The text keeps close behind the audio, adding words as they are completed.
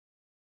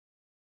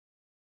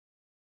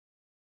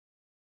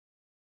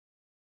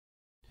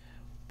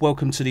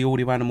welcome to the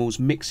Audio Animals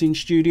mixing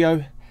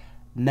studio.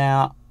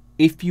 Now,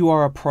 if you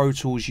are a Pro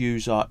Tools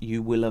user,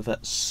 you will have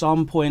at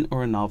some point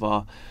or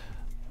another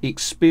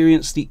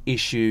experienced the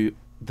issue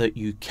that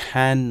you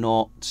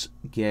cannot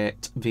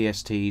get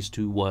VSTs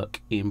to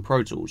work in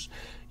Pro Tools.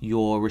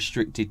 You're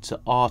restricted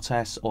to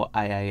RTAS or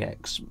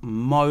AAX.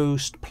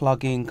 Most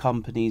plugin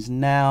companies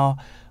now,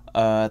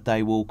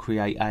 they will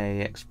create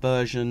AAX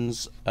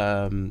versions,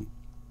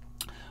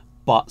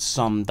 but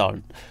some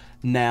don't.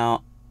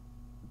 Now,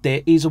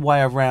 there is a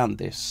way around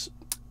this.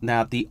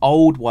 Now, the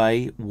old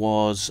way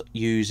was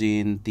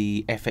using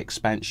the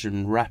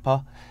F-Expansion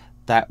wrapper.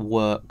 That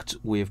worked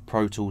with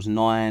Pro Tools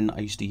 9. I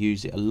used to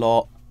use it a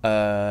lot.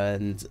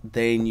 And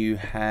then you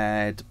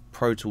had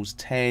Pro Tools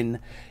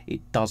 10. It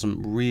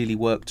doesn't really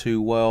work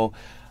too well.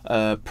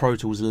 Pro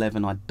Tools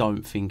 11, I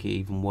don't think it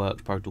even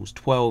works. Pro Tools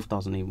 12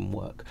 doesn't even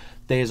work.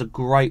 There's a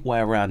great way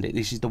around it.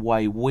 This is the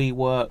way we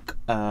work.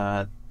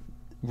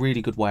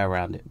 Really good way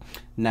around it.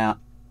 Now,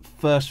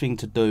 first thing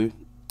to do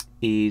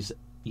is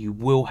you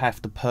will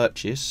have to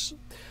purchase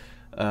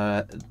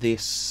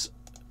this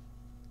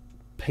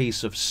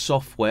piece of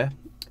software.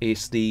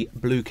 It's the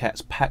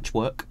Cat's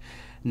Patchwork.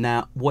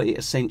 Now, what it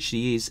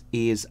essentially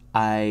is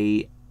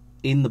a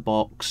in the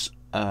box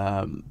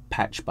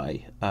patch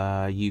bay.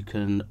 You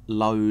can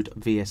load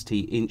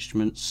VST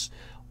instruments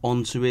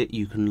onto it,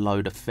 you can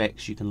load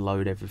effects, you can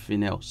load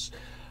everything else.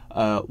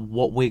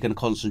 What we're going to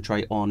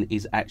concentrate on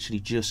is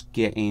actually just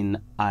getting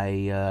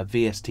a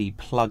VST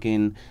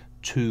plugin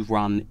to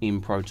run in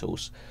Pro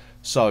Tools.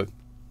 So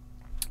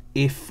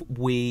if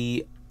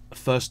we,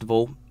 first of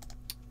all,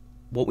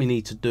 what we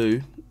need to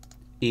do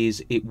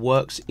is, it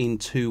works in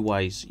two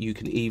ways. You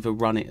can either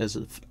run it as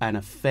an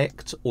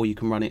effect or you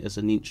can run it as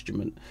an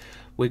instrument.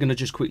 We're going to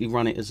just quickly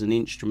run it as an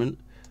instrument.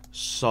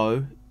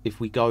 So if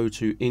we go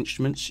to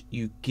instruments,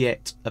 you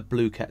get a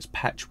Cat's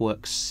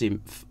Patchwork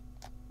synth.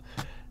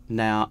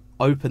 Now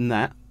open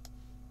that,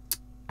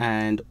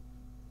 and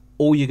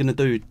all you're going to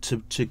do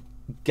to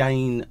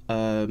gain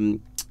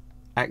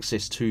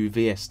access to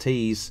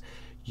VSTs,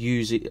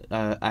 use it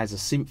as a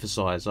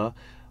synthesizer.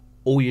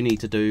 All you need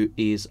to do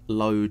is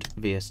load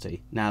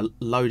VST. Now,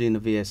 loading a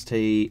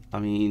VST, I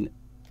mean,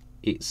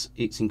 it's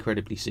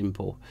incredibly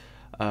simple.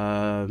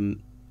 Let's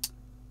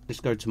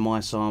go to my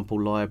sample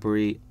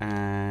library,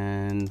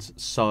 and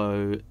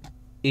so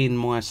in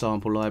my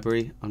sample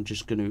library, I'm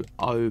just going to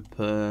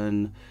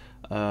open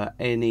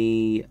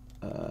any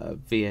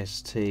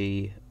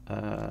VST.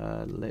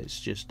 Let's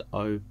just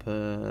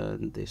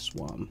open this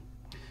one.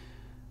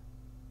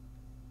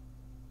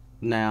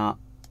 Now,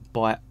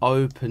 by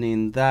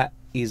opening that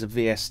is a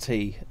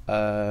VST,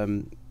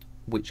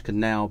 which can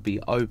now be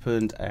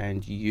opened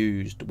and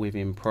used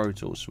within Pro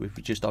Tools. So if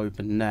we just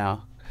open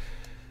now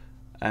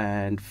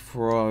and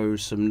throw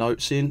some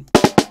notes in,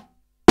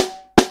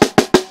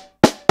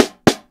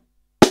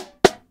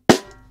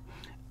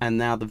 and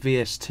now the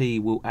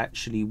VST will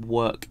actually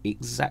work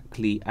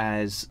exactly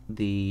as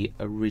the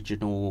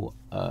original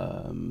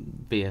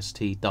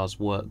VST does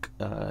work,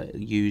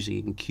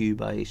 using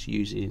Cubase,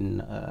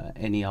 using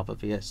any other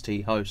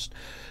VST host.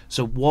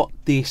 So what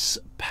this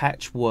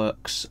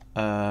Patchworks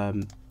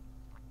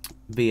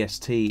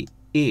VST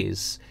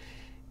is,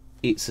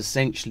 it's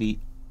essentially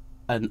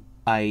a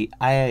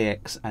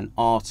AAX and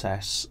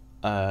RTAS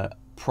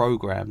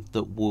program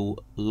that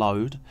will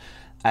load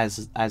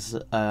as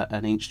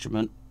an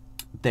instrument.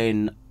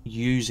 Then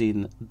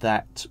using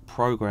that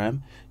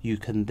program, you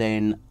can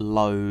then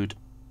load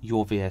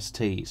your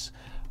VSTs.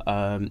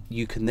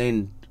 You can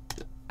then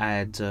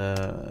add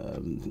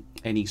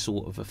any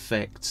sort of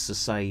effects. So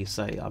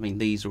say I mean,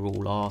 these are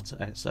all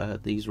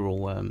RTAS, these are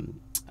all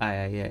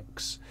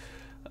AAX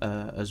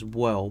as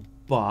well.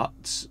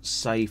 But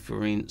say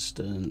for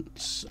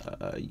instance,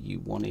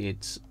 you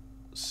wanted,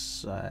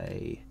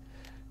 say,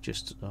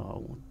 just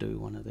I'll do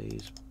one of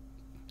these.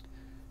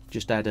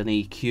 Just add an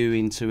EQ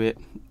into it.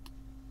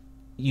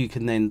 You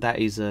can then, that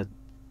is a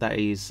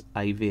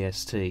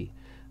VST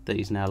that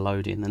is now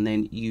loading, and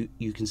then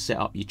you can set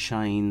up your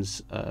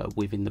chains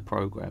within the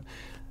program.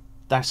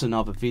 That's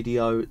another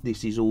video.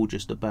 This is all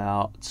just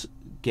about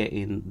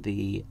getting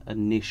the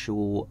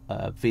initial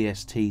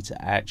VST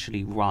to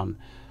actually run.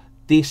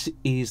 This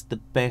is the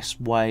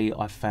best way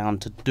I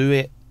found to do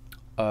it.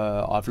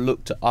 I've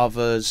looked at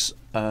others,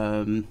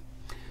 and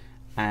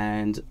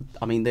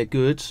I mean, they're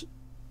good,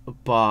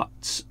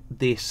 but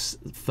this,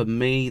 for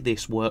me,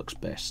 this works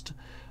best.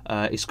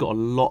 It's got a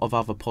lot of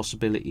other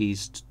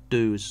possibilities to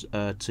do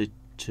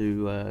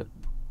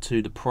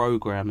to the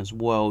program as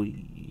well.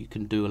 You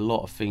can do a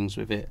lot of things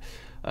with it.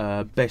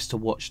 Best to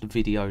watch the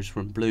videos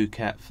from Blue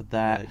Cat for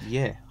that.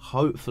 Yeah,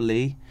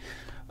 hopefully,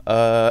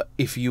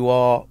 if you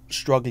are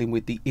struggling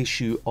with the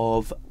issue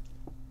of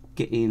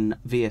getting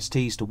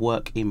VSTs to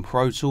work in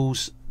Pro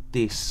Tools,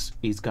 this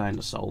is going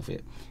to solve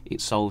it.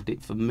 It solved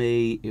it for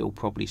me. It'll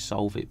probably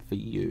solve it for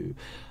you.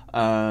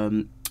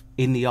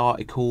 In the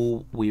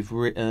article we've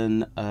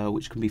written,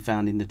 which can be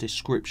found in the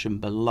description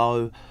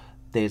below,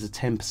 there's a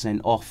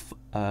 10% off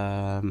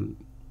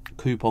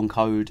coupon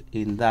code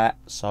in that,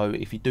 so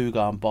if you do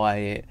go and buy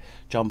it,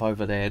 jump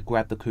over there,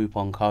 grab the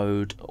coupon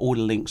code. All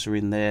the links are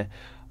in there,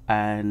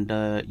 and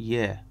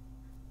yeah,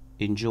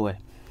 enjoy.